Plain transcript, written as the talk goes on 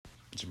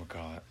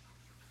whatchamacallit,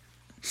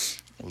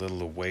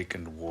 Little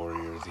Awakened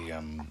Warrior,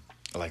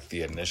 like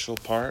the initial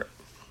part,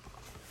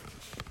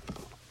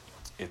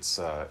 it's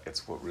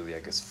what really, I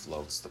guess,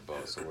 floats the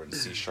boat. So we're in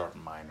C sharp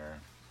minor,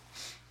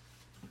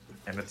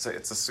 and it's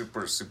a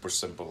super super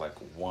simple, like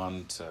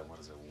 1 to, what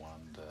is it,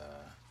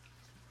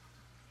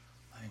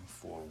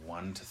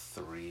 1 to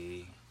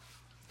 3,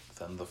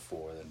 then the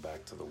 4, then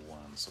back to the 1.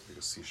 So we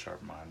go C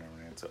sharp minor,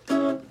 and it's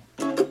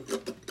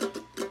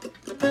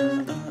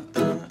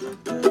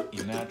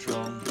E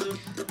natural,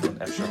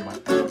 and F sharp minor,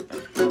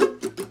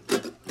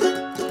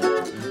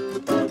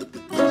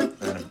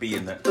 then a B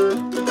in there.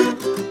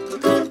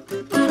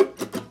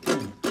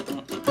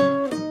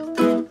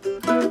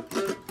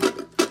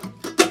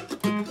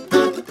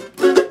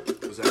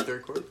 Was that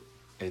third chord?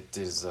 It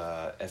is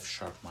F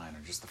sharp minor,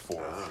 just the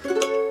 4. Ah.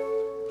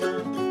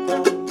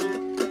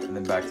 And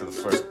then back to the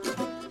first,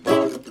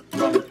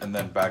 and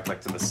then back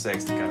like to the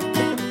 6th, kind of,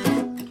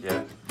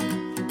 yeah.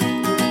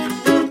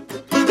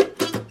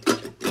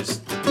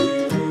 Just,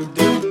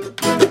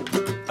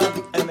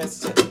 and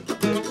that's it.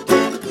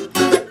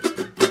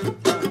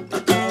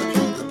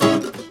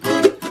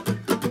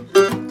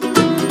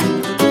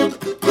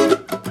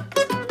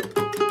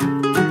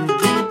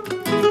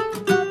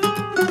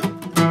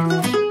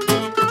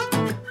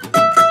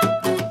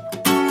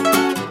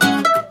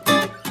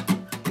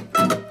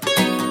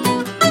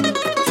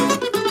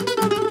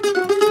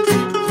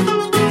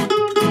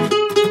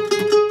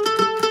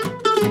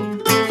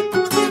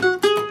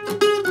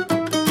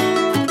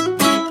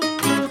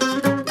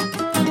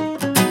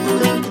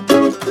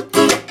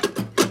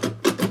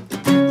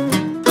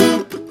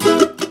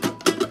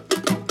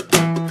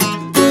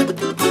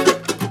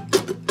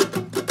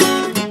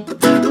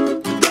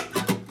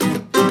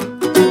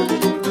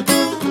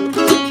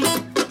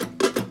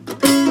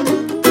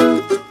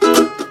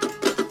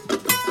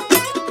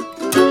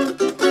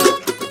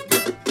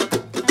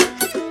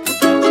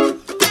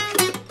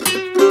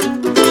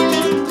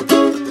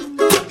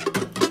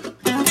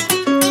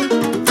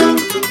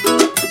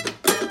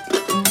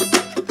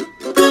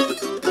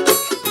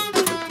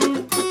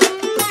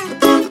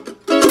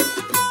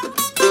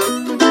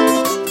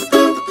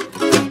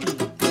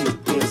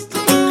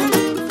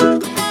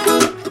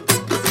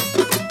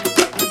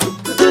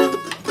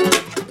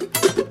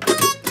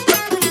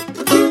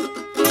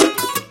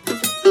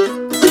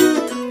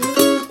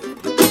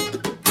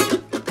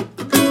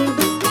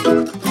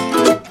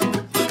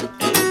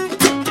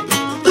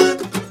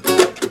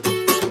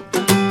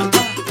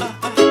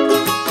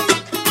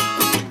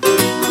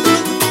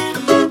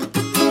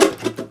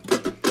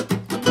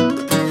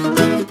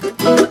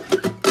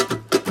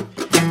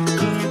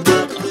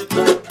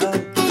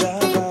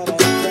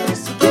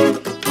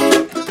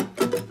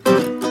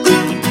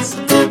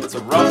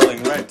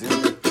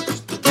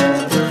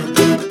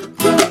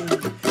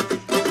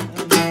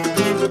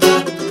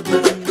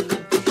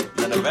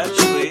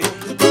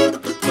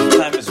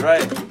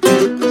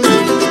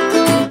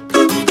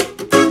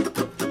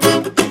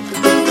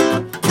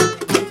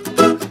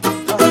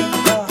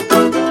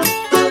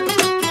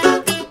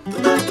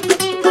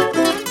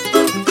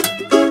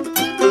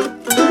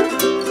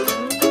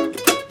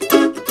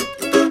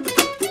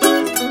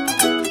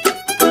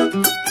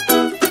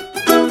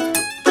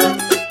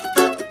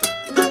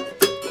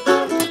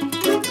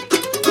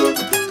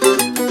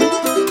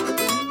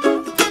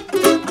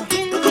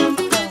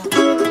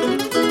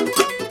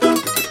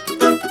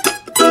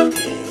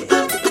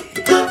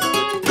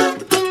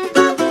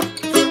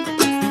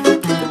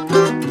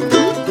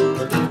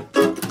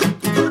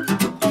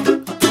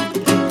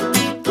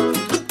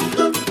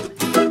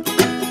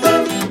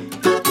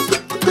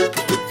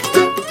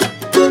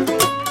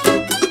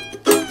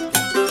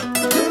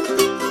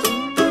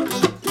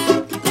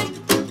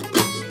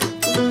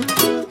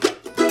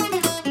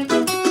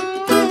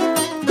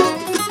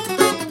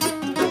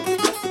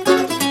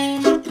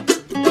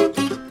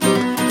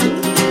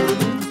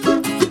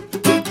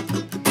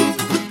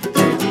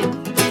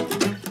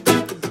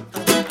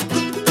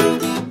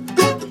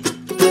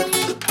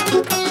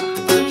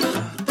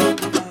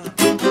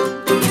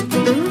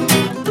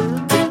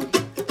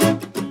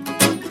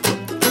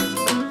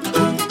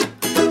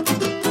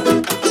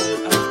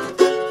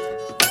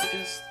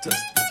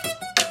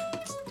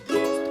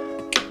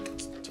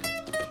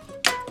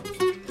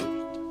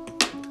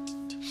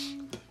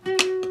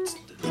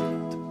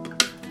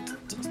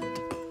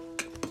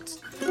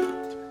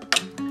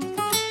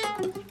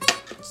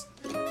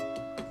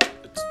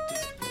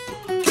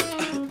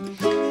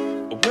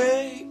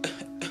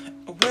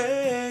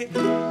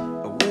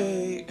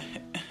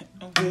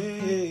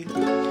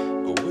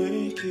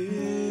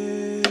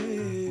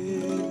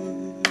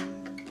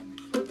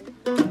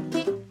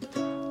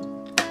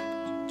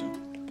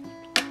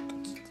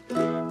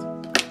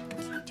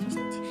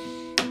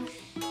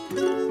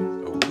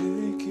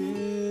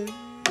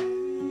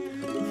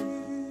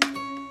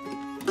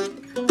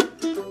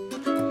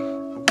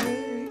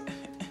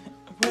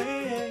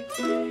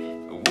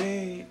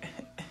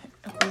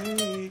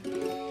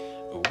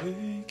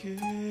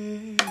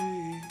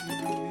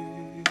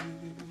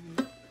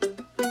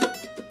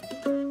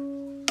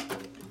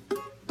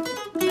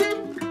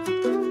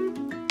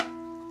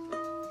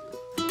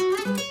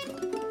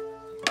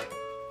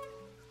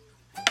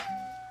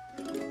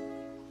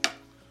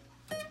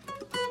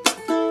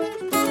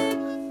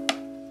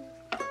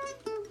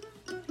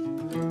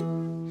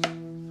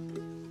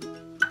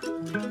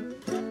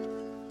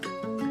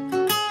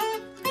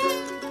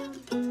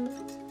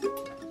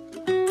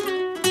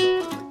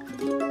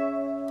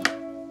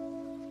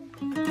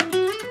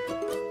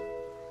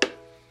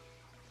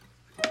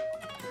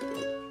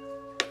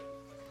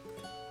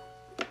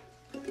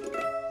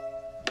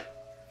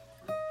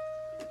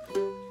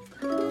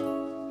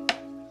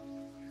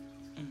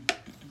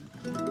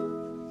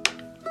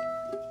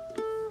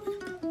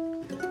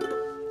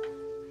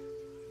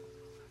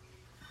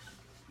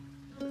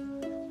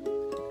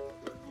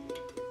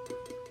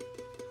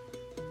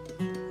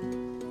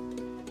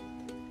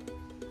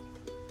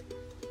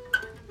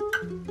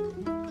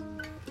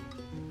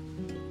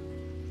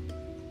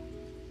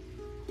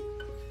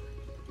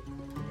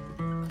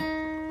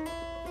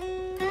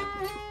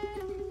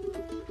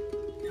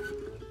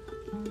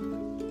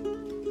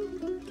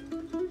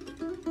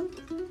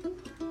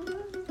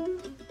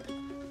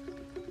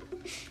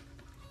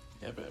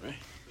 baby.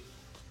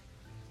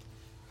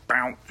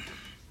 Bow.